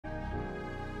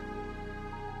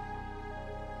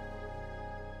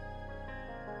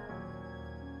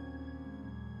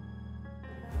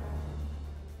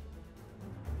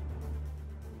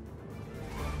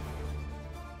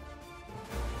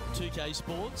2K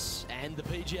Sports and the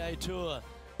PGA Tour,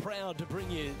 proud to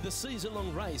bring you the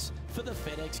season-long race for the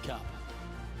FedEx Cup.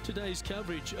 Today's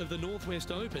coverage of the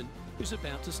Northwest Open is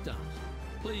about to start.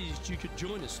 Pleased you could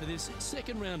join us for this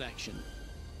second round action.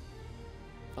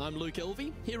 I'm Luke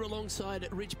Elvey, here alongside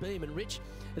Rich Beam. And Rich,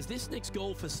 as this next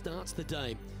golfer starts the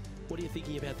day, what are you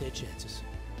thinking about their chances?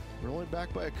 We're only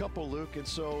back by a couple, Luke, and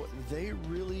so they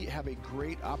really have a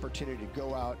great opportunity to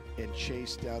go out and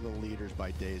chase down the leaders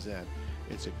by day's end.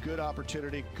 It's a good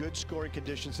opportunity, good scoring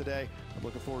conditions today. I'm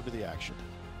looking forward to the action.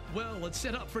 Well, let's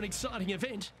set up for an exciting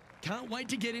event. Can't wait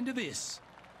to get into this.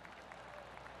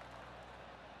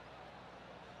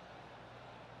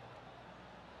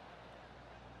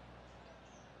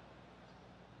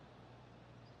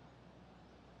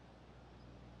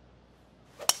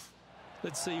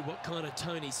 Let's see what kind of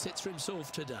tone he sets for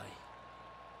himself today.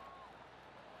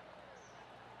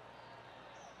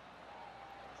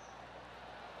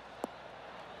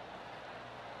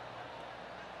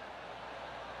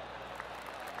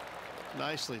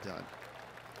 Nicely done.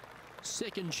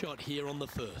 Second shot here on the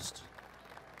first.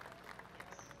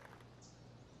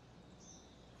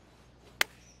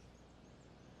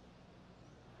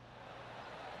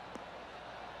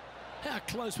 How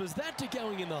close was that to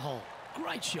going in the hole?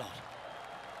 Great shot.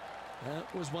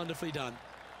 That was wonderfully done.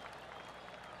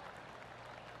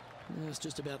 It's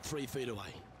just about 3 feet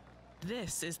away.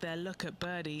 This is their look at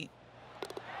birdie.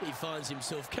 He finds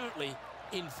himself currently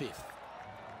in 5th.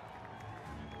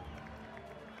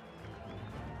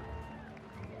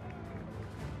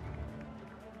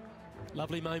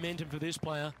 Lovely momentum for this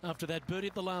player after that birdie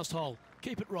at the last hole.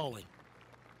 Keep it rolling.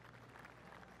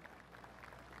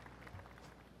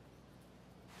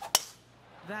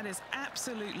 That is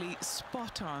absolutely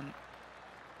spot on.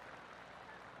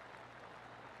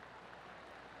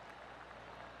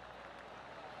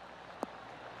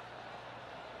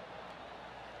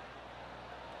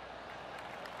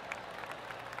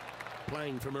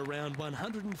 Playing from around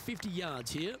 150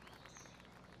 yards here.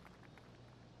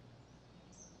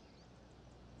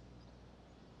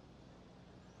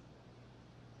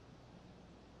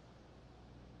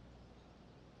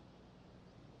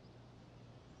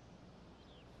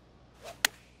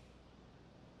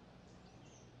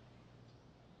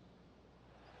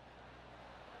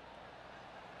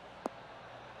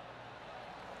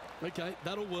 Okay,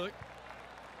 that'll work.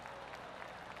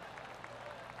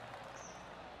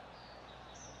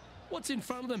 What's in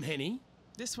front of them, Henny?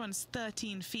 This one's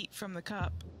 13 feet from the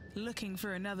cup. Looking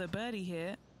for another birdie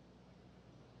here.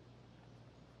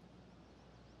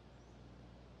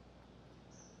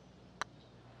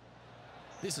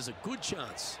 This is a good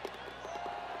chance.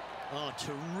 Oh,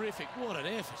 terrific. What an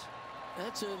effort.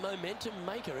 That's a momentum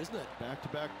maker, isn't it?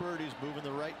 Back-to-back birdies, moving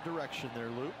the right direction there,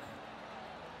 Luke.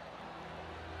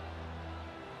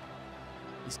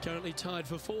 He's currently tied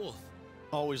for 4th.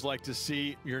 Always like to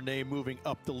see your name moving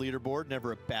up the leaderboard.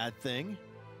 Never a bad thing.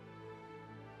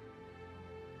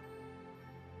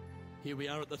 Here we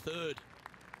are at the 3rd.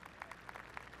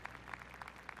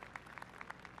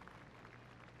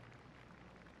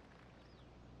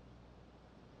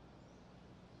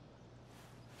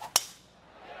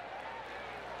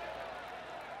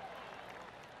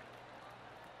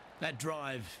 That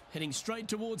drive heading straight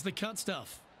towards the cut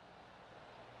stuff.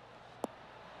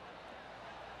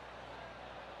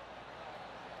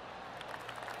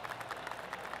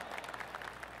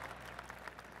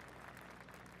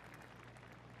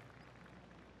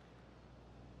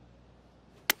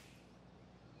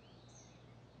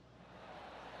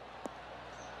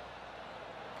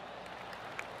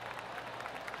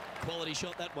 Quality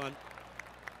shot, that one.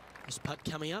 This putt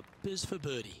coming up is for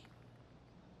birdie.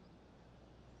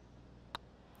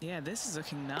 Yeah, this is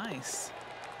looking nice.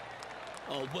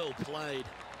 Oh, well played.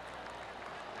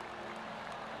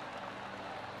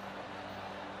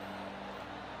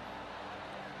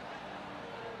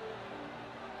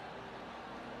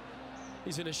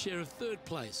 He's in a share of 3rd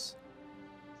place.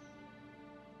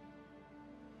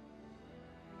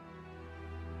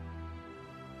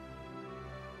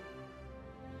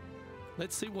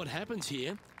 Let's see what happens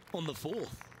here on the 4th.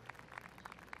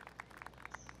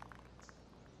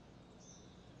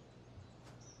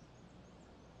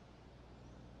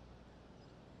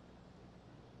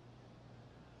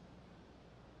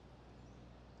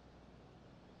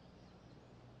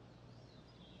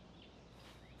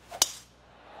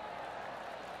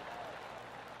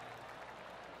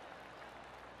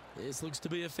 This looks to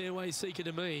be a fairway seeker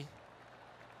to me.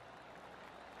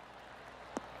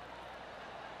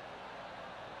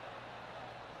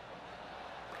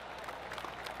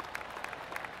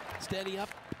 Standing up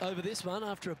over this one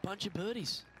after a bunch of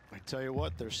birdies. I tell you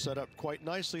what, they're set up quite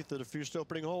nicely through the first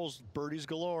opening holes. Birdies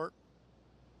galore.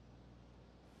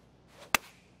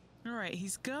 All right,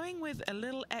 he's going with a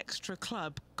little extra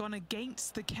club, gone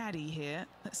against the caddy here.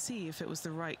 Let's see if it was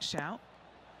the right shout.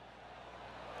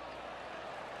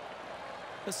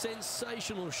 A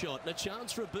sensational shot and a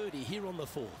chance for a birdie here on the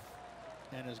 4th.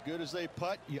 And as good as they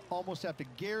putt, you almost have to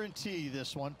guarantee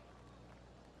this one.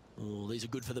 Oh, these are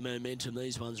good for the momentum,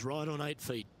 these ones, right on 8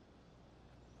 feet.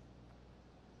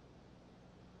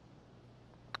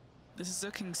 This is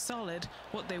looking solid,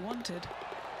 what they wanted.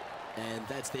 And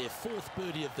that's their 4th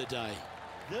birdie of the day.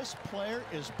 This player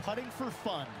is putting for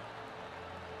fun.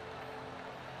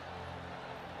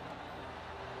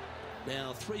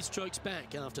 Now 3 strokes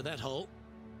back after that hole.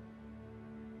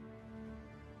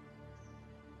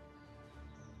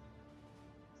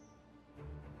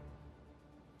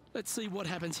 Let's see what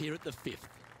happens here at the 5th.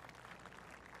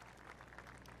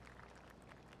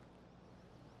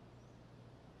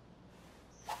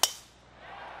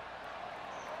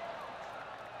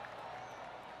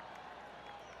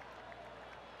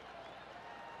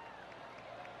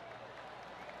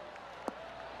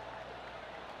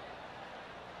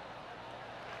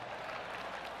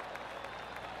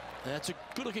 That's a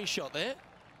good-looking shot there.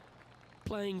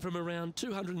 Playing from around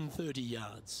 230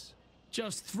 yards.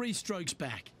 Just 3 strokes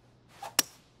back.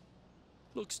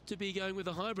 Looks to be going with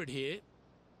a hybrid here.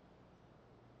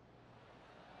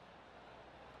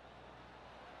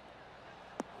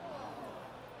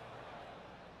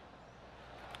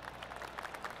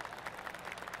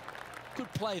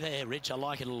 Good play there, Rich. I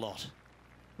like it a lot.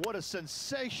 What a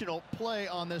sensational play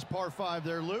on this par 5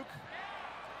 there, Luke.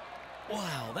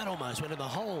 Wow, that almost went in the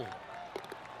hole.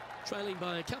 Trailing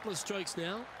by a couple of strokes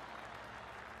now.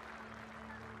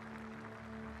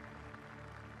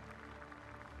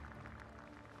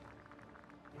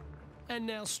 And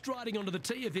now striding onto the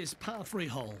tee of this par 3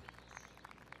 hole.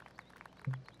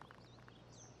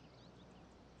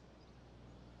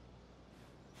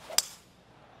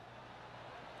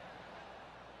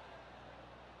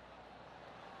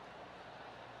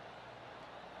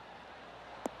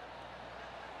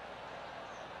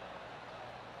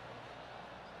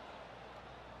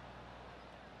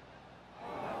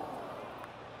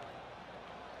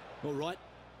 All right,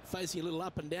 facing a little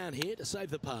up and down here to save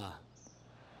the par.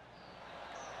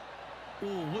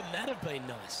 Oh, wouldn't that have been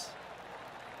nice?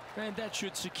 And that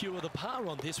should secure the par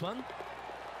on this one.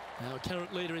 Our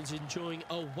current leader is enjoying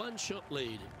a 1-shot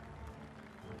lead.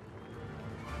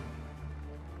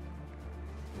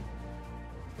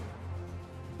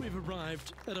 We've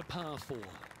arrived at a par 4.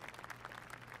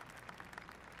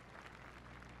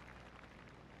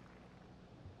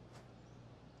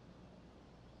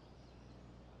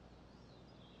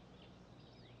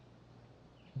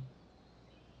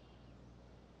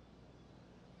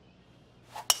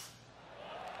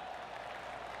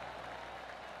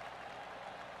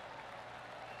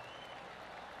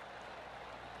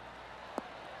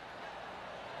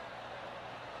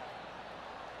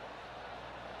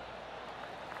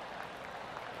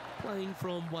 Playing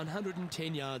from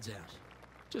 110 yards out.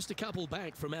 Just a couple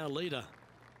back from our leader.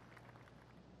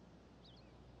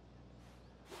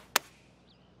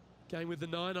 Going with the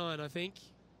 9-iron, I think.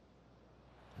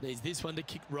 Needs this one to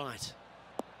kick right.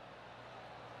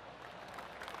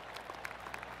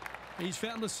 He's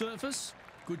found the surface.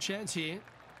 Good chance here.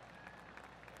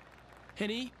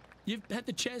 Henny, you've had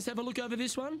the chance to have a look over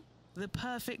this one? The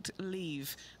perfect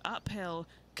leave. Uphill,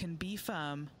 can be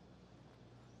firm.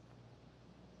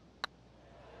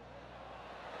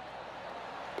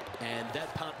 And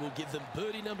that putt will give them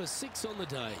birdie number 6 on the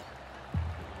day.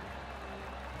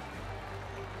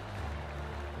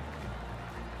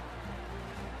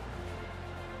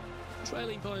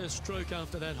 Trailing by a stroke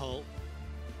after that hole.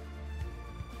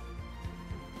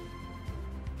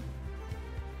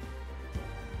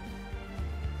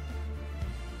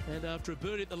 And after a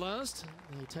birdie at the last,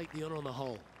 they'll take the honour on the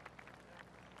hole.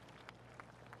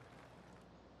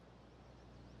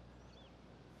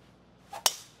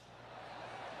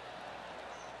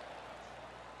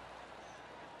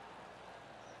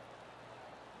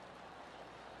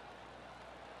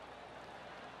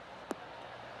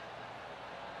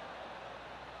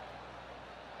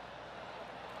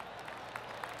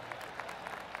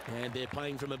 And they're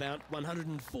playing from about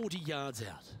 140 yards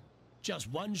out. Just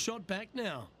 1 shot back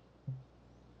now.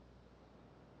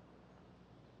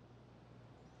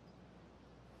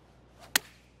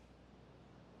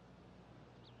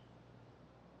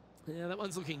 Yeah, that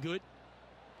one's looking good.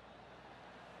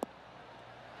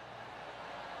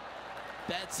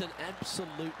 That's an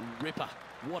absolute ripper.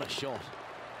 What a shot.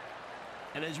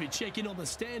 And as we check in on the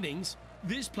standings,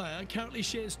 this player currently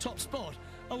shares top spot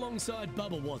alongside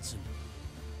Bubba Watson.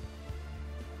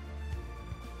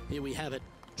 Here we have it,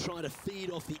 trying to feed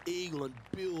off the eagle and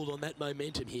build on that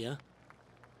momentum here.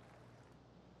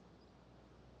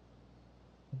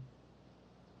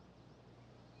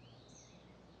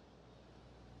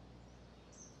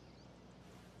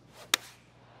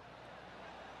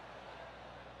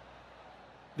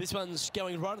 This one's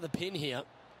going right at the pin here.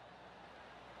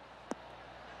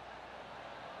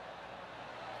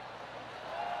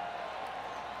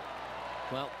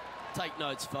 Well, take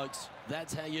notes, folks.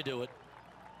 That's how you do it.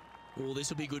 Oh, this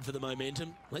will be good for the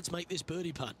momentum. Let's make this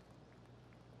birdie putt.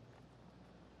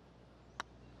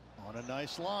 On a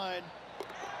nice line.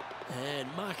 And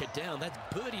mark it down. That's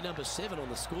birdie number 7 on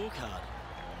the scorecard.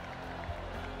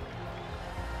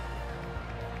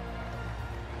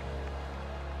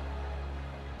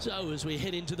 So as we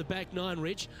head into the back 9,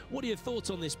 Rich, what are your thoughts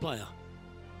on this player?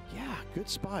 Yeah, good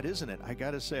spot, isn't it? I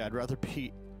got to say, I'd rather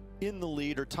be in the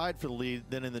lead or tied for the lead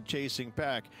than in the chasing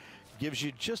pack. Gives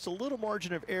you just a little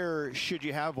margin of error should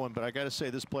you have one, but I got to say,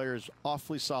 this player is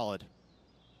awfully solid.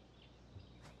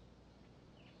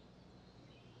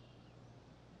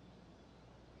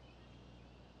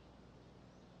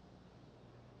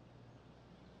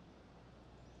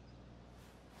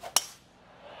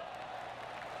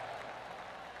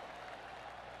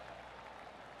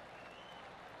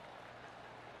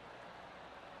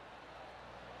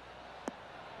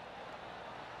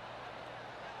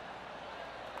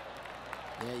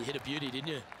 Yeah, you hit a beauty, didn't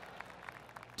you?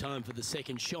 Time for the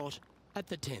second shot at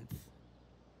the 10th.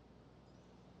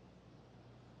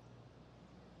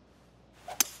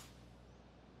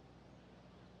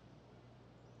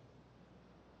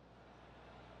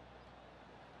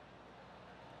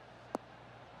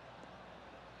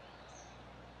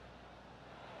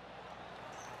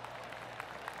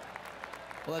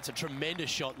 Well, that's a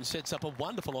tremendous shot and sets up a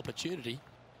wonderful opportunity.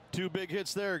 2 big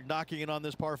hits there, knocking it on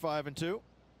this par 5 and 2.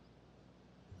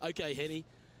 Okay, Henny,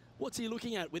 what's he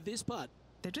looking at with this putt?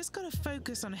 They've just got to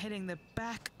focus on hitting the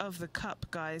back of the cup,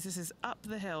 guys. This is up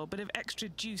the hill, bit of extra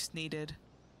juice needed.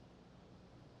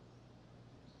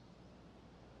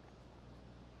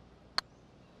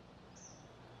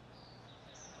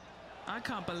 I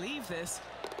can't believe this.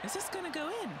 Is this going to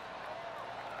go in?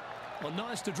 Well,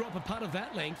 nice to drop a putt of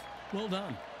that length. Well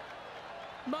done.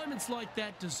 Moments like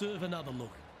that deserve another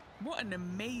look. What an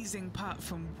amazing putt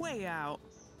from way out.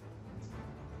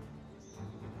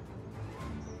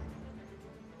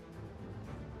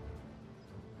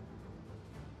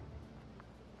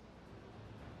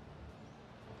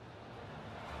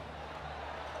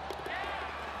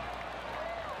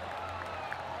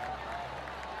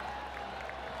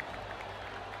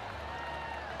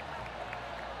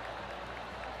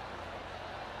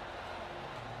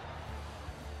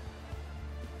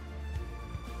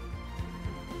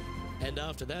 And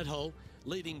after that hole,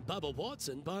 leading Bubba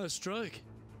Watson by a stroke.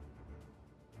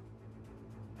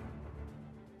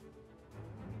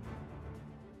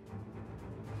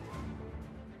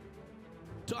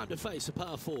 Time to face a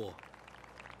par 4.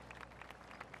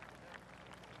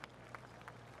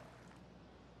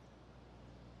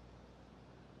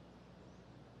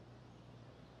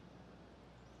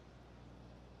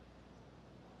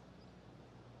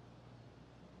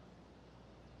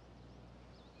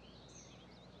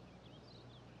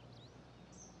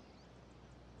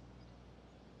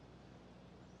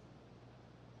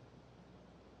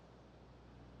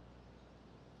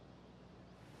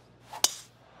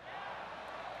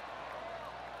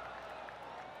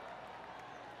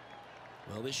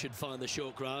 Well, this should find the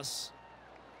short grass.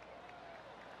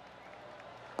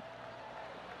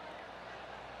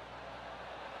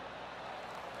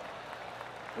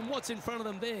 And what's in front of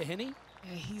them there, Henny?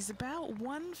 Yeah, he's about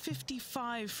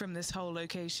 155 from this hole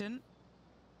location.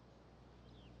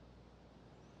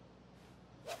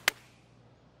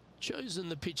 Chosen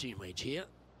the pitching wedge here.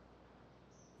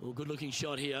 Well, good looking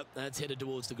shot here. That's headed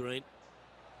towards the green.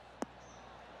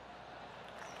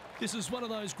 This is one of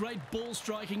those great ball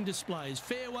striking displays.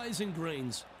 Fairways and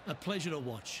greens. A pleasure to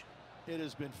watch. It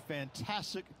has been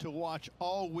fantastic to watch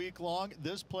all week long.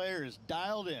 This player is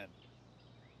dialed in.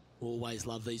 Always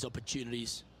love these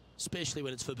opportunities, especially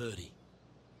when it's for birdie.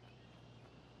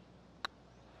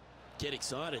 Get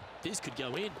excited. This could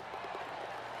go in.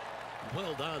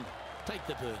 Well done. Take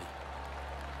the birdie.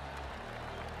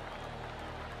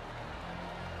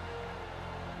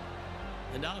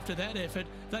 And after that effort,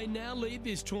 they now lead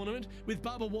this tournament with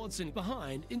Bubba Watson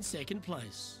behind in second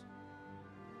place.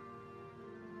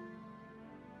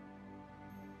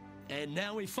 And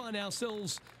now we find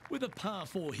ourselves with a par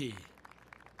 4 here.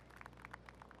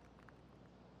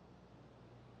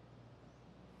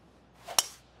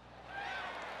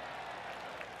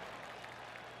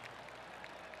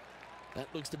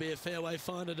 looks to be a fairway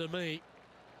finder to me.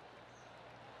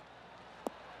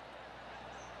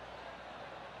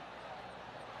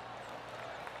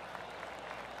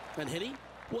 And Henny,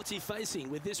 what's he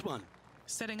facing with this one?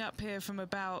 Setting up here from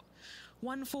about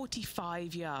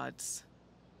 145 yards.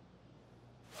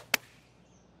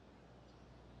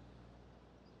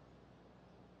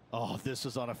 Oh, this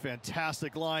is on a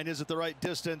fantastic line. Is it the right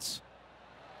distance?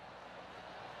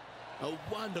 A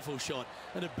wonderful shot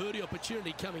and a birdie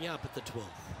opportunity coming up at the 12th.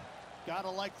 Gotta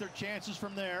like their chances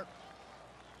from there.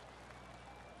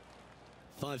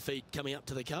 5 feet coming up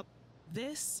to the cup.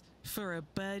 This for a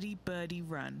birdie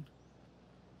run.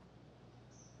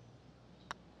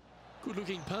 Good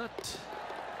looking putt.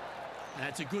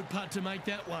 That's a good putt to make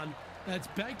that one. That's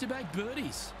back-to-back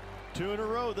birdies. 2 in a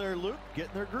row there, Luke,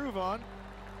 getting their groove on.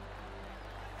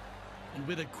 And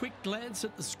with a quick glance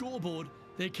at the scoreboard,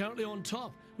 they're currently on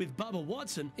top with Bubba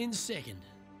Watson in second.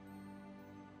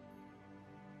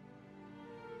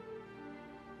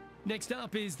 Next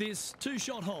up is this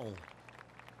 2-shot hole.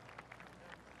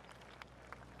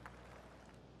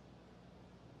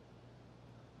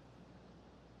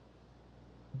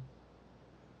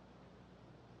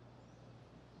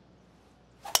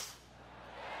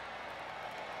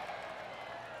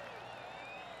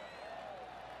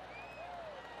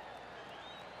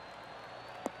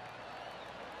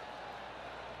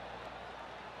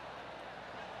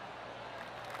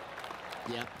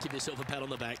 Yeah, give yourself a pat on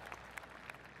the back.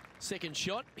 Second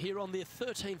shot here on the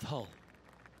 13th hole.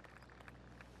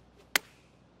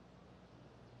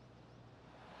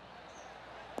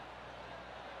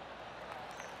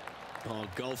 Oh,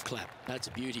 golf clap. That's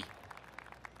a beauty.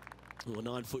 Oh, a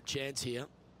 9-foot chance here.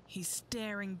 He's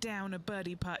staring down a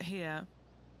birdie putt here.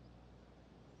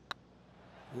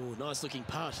 Oh, nice looking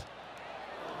putt.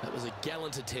 That was a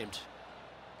gallant attempt.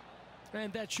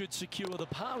 And that should secure the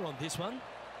par on this one.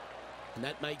 And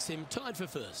that makes him tied for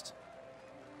first.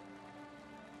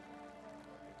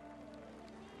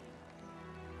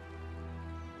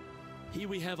 Here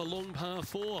we have a long par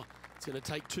 4. It's going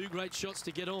to take 2 great shots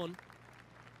to get on.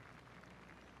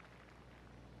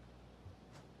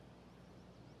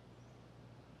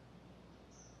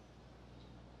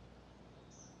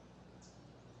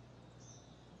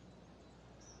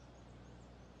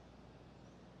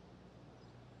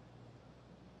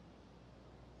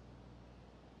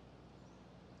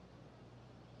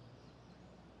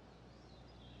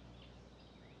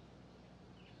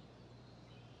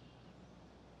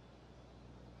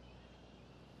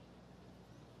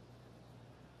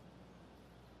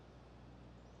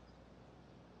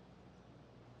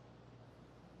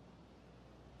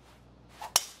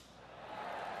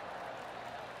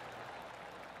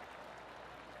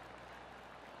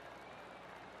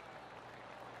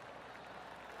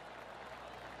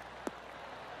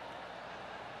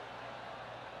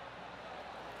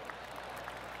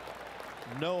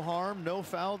 No harm, no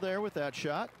foul there with that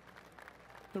shot.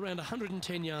 Around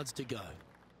 110 yards to go.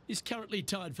 He's currently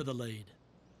tied for the lead.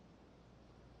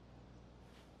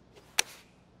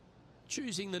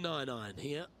 Choosing the 9-iron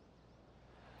here.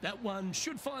 That one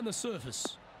should find the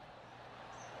surface.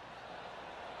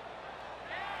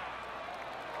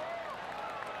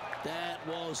 That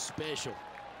was special.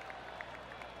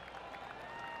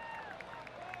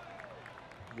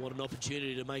 What an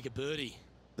opportunity to make a birdie.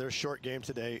 Their short game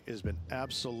today has been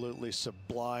absolutely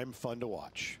sublime fun to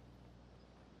watch.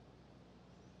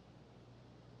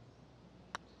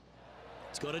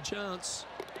 It's got a chance.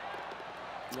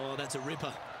 Oh, that's a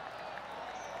ripper.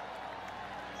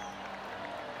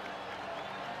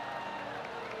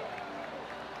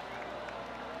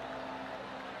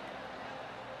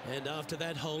 And after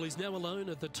that hole, he's now alone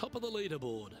at the top of the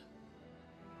leaderboard.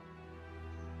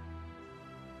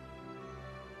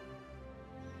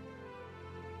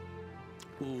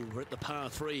 Ooh, we're at the par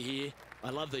 3 here.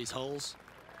 I love these holes.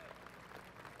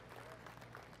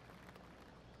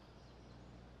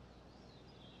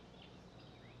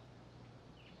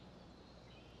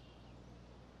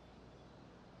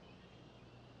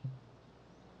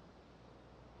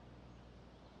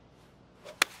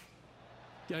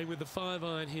 Going with the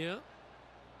 5-iron here.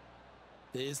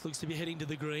 This looks to be heading to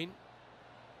the green.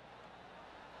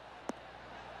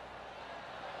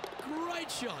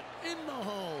 Great shot in the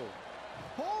hole.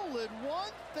 Hole in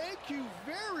one, thank you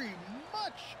very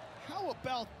much. How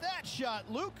about that shot,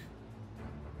 Luke?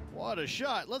 What a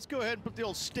shot. Let's go ahead and put the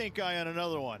old stink eye on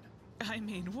another one. I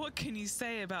mean, what can you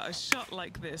say about a shot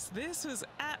like this? This was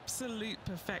absolute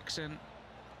perfection.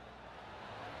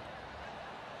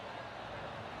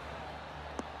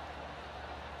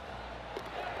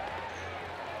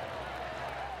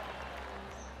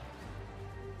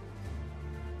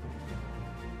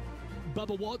 Bubba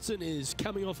Bubba Watson is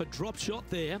coming off a drop shot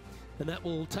there, and that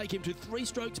will take him to 3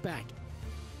 strokes back.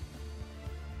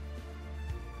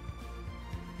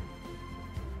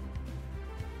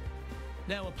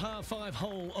 Now a par 5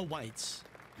 hole awaits.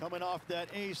 Coming off that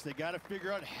ace, they got to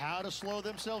figure out how to slow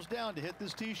themselves down to hit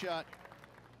this tee shot.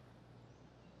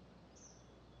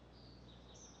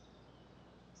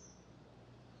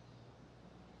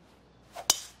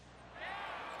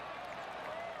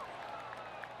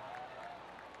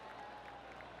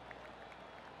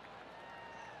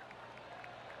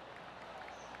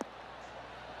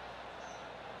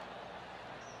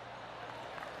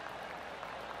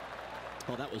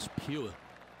 Oh, that was pure.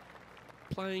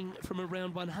 Playing from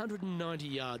around 190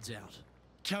 yards out.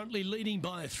 Currently leading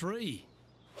by 3.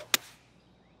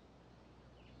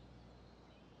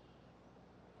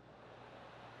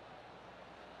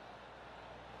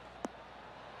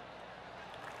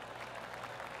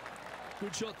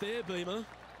 Good shot there, Beamer.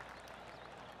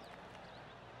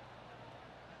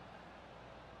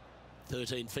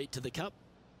 13 feet to the cup.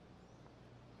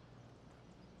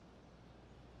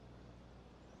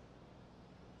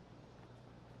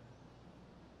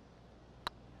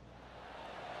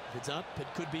 If it's up, it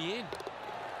could be in.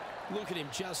 Look at him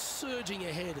just surging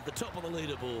ahead at the top of the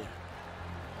leaderboard.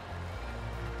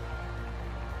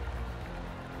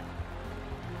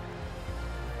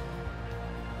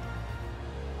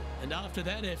 And after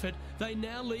that effort, they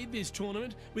now lead this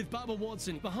tournament with Bubba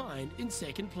Watson behind in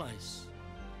 2nd place.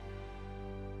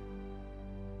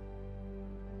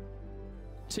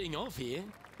 Teeing off here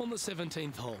on the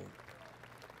 17th hole.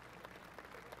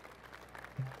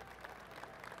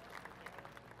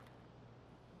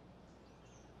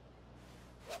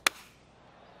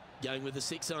 Going with the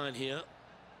 6-iron here.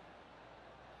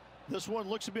 This one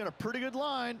looks to be on a pretty good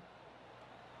line.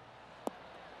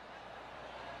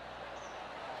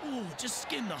 Ooh, just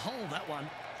skinned the hole, that one.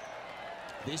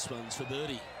 This one's for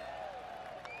birdie.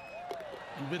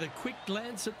 And with a quick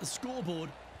glance at the scoreboard,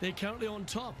 they're currently on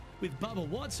top with Bubba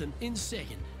Watson in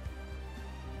 2nd.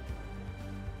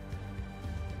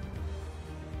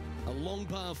 A long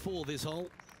par 4 this hole.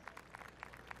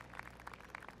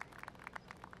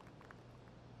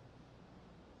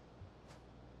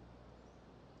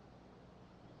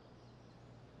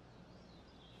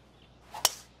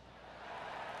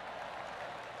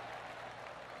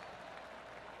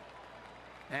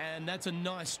 And that's a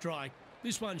nice strike.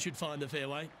 This one should find the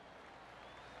fairway.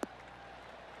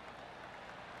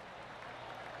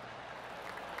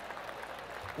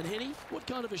 And Henny, what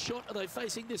kind of a shot are they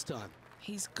facing this time?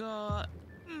 He's got,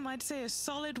 I'd say, a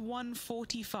solid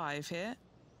 145 here.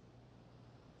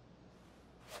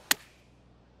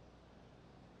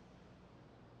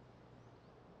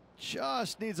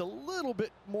 Just needs a little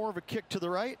bit more of a kick to the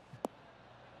right.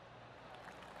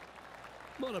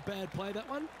 Not a bad play, that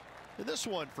one. And this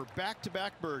one for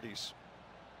back-to-back birdies.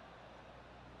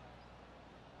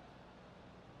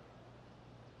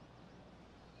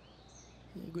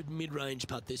 A good mid-range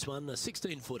putt, this one, a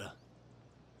 16-footer.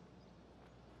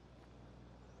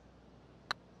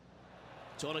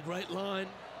 It's on a great line.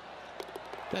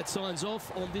 That signs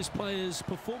off on this player's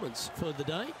performance for the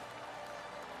day.